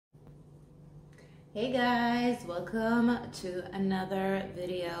Hey guys, welcome to another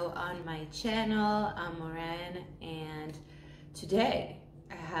video on my channel. I'm Moran and today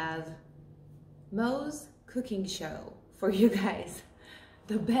I have Mo's cooking show for you guys.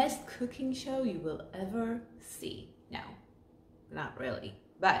 The best cooking show you will ever see. No, not really,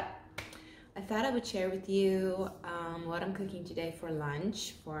 but I thought I would share with you what I'm cooking today for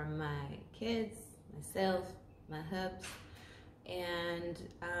lunch for my kids, myself, my hubs. And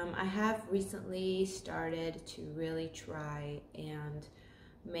I have recently started to really try and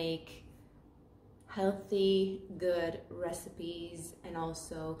make healthy, good recipes and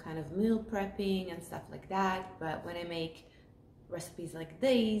also kind of meal prepping and stuff like that. But when I make recipes like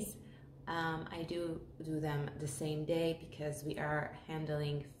these, I do them the same day because we are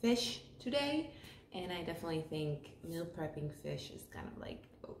handling fish today. And I definitely think meal prepping fish is kind of like,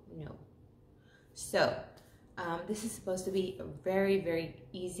 oh no. So this is supposed to be a very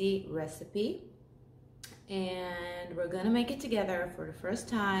easy recipe, and we're gonna make it together for the first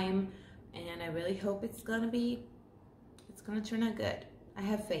time, and I really hope it's gonna turn out good. I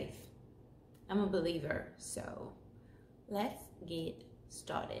have faith. I'm a believer, so let's get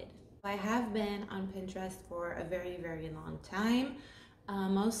started. I have been on Pinterest for a very long time,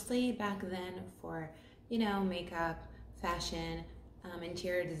 mostly back then for, you know, makeup, fashion,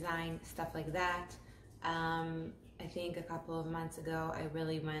 interior design, stuff like that. I think a couple of months ago I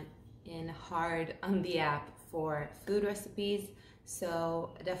really went in hard on the app for food recipes,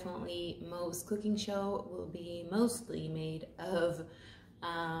 so definitely Mo's cooking show will be mostly made of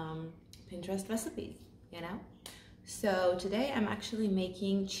Pinterest recipes, you know. So today I'm actually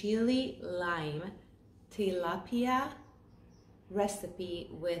making chili lime tilapia recipe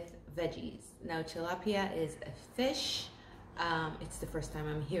with veggies. Now tilapia is a fish. It's the first time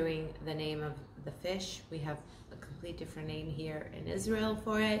I'm hearing the name of the fish. We have a complete different name here in Israel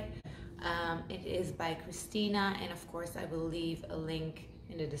for it. It is by Christina, and of course I will leave a link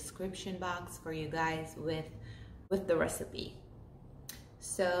in the description box for you guys with the recipe.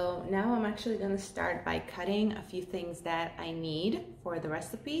 So now I'm actually going to start by cutting a few things that I need for the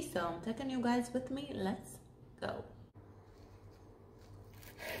recipe. So I'm taking you guys with me. Let's go.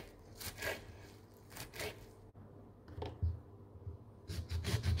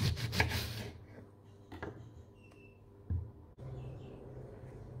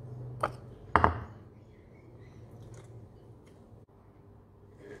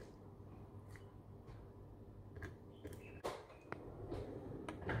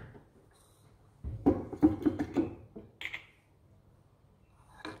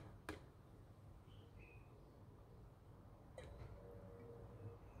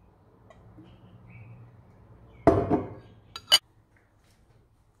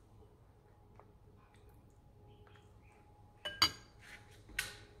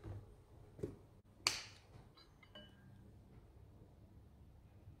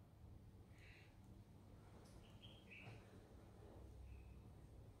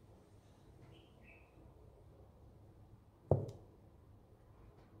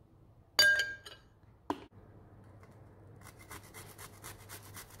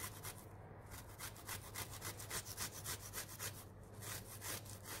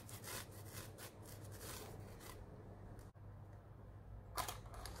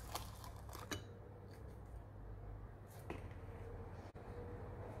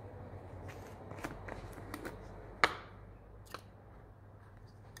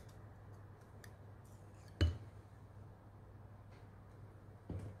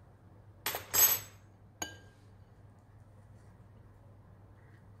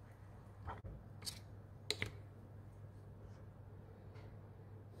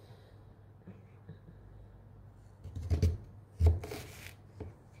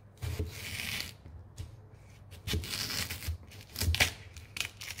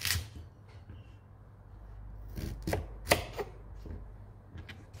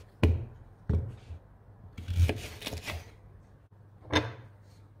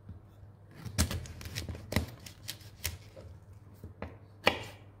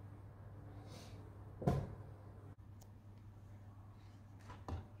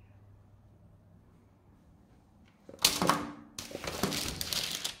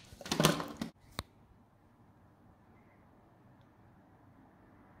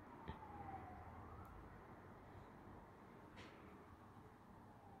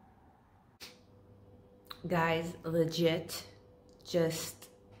 Guys, legit, just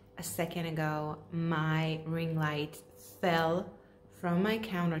a second ago, my ring light fell from my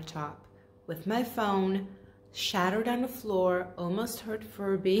countertop with my phone, shattered on the floor, almost hurt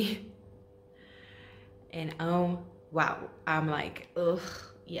Furby. And oh, wow, I'm like, ugh,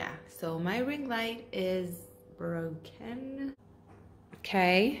 yeah, so my ring light is broken.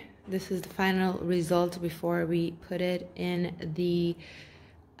 Okay, this is the final result before we put it in the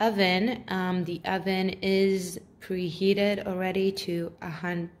oven. The oven is preheated already to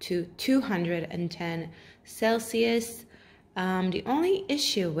 210 Celsius. The only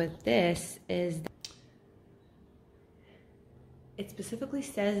issue with this is that it specifically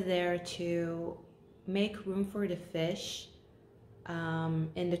says there to make room for the fish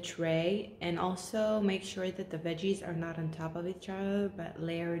in the tray, and also make sure that the veggies are not on top of each other but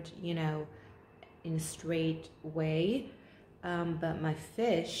layered, you know, in a straight way. But my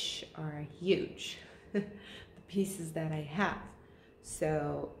fish are huge, the pieces that I have.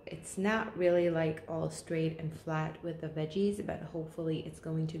 So it's not really like all straight and flat with the veggies, but hopefully it's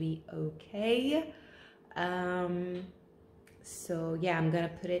going to be okay. So yeah, I'm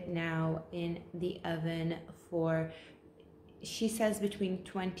gonna put it now in the oven for, she says, between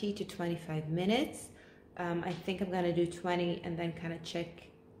 20 to 25 minutes. I think I'm gonna do 20 and then kind of check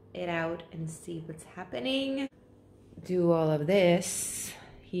it out and see what's happening. Do all of this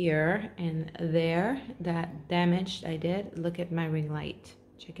here and there, that damage I did. Look at my ring light,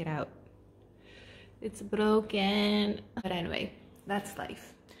 check it out. It's broken, but anyway, that's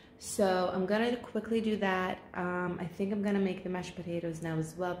life. So I'm gonna quickly do that. I think I'm gonna make the mashed potatoes now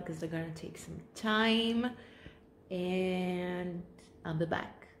as well because they're gonna take some time, and I'll be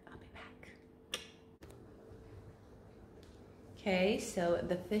back. Okay, so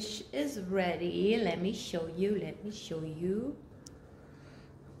the fish is ready. Let me show you.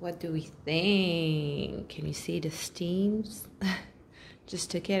 What do we think? Can you see the steams? Just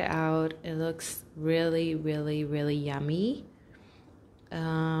took it out. It looks really, really, really yummy.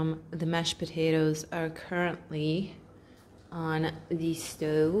 The mashed potatoes are currently on the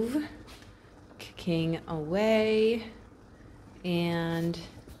stove, cooking away, and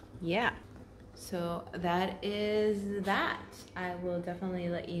yeah. So that is that. I will definitely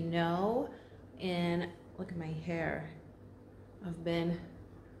let you know. And look at my hair. I've been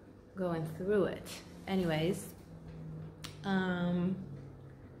going through it. Anyways, the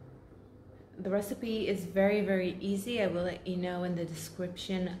recipe is very, very easy. I will let you know in the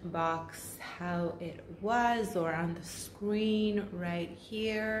description box how it was, or on the screen right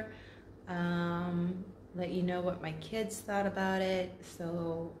here. Let you know what my kids thought about it,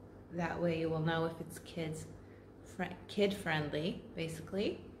 so that way you will know if it's kid friendly,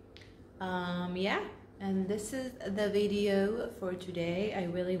 basically. Yeah, and this is the video for today. I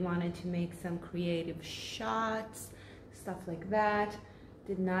really wanted to make some creative shots, stuff like that.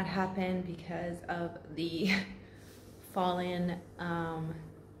 Did not happen because of the fallen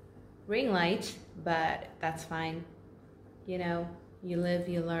ring light, but that's fine. You know, you live,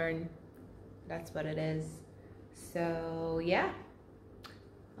 you learn. That's what it is. So yeah,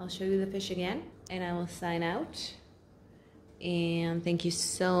 I'll show you the fish again and I will sign out. And thank you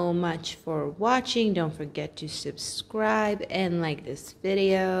so much for watching. Don't forget to subscribe and like this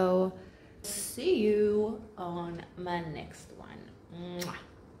video. See you on my next one.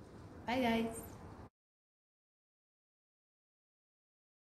 Bye guys.